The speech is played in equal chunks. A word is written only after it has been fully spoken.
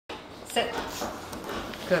Sit.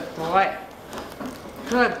 Good boy.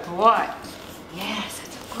 Good boy. Yes,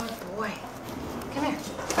 that's a good boy. Come here.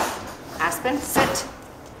 Aspen, sit.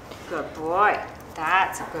 Good boy.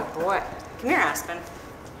 That's a good boy. Come here, Aspen.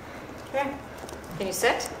 Come here. Can you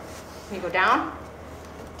sit? Can you go down?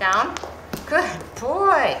 Down. Good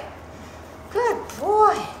boy. Good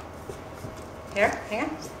boy. Here, hang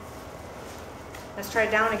on. Let's try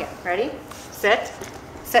down again. Ready? Sit.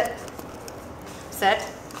 Sit. Sit.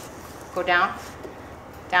 Go down.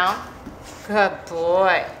 Down. Good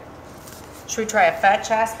boy. Should we try a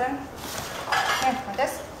fetch, Aspen? Here, like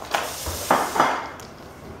this.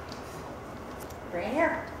 Right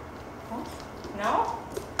here. Oh, no?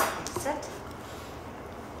 Sit.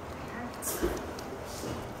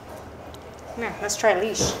 Come here, let's try a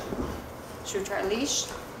leash. Should we try a leash?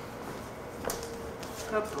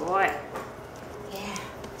 Good boy. Yeah,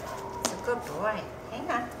 it's a good boy.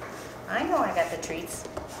 Hang on. I know I got the treats.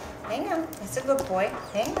 Hang on, it's a good boy.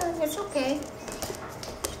 Hang on, it's okay.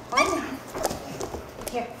 Hold on.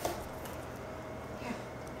 Here. Here.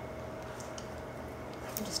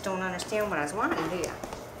 You just don't understand what I was wanting, do you?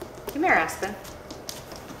 Come here, Aspen.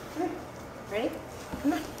 Come here. Ready?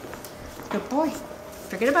 Come on. Good boy.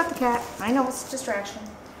 Forget about the cat. I know it's a distraction.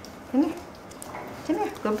 Come here. Come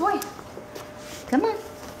here. Good boy. Come on.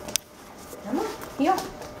 Come on. Here.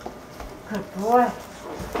 Good boy.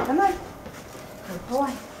 Come on. Good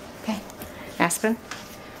boy. Okay. Aspen.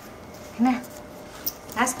 Come here.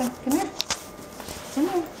 Aspen, come here. Come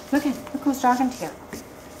here. Look who's talking to you.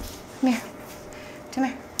 Come here. Come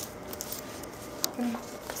here. Come here.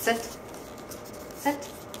 Sit. Sit.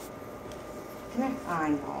 Come here. I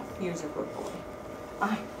know. You're a good boy.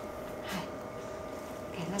 Hi.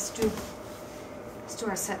 Okay, let's do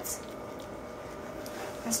our sets.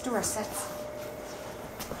 Let's do our sets.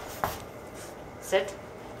 Sit.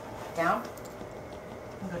 Down.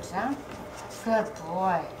 Go down. Good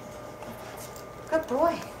boy. Good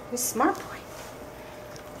boy. You're a smart boy.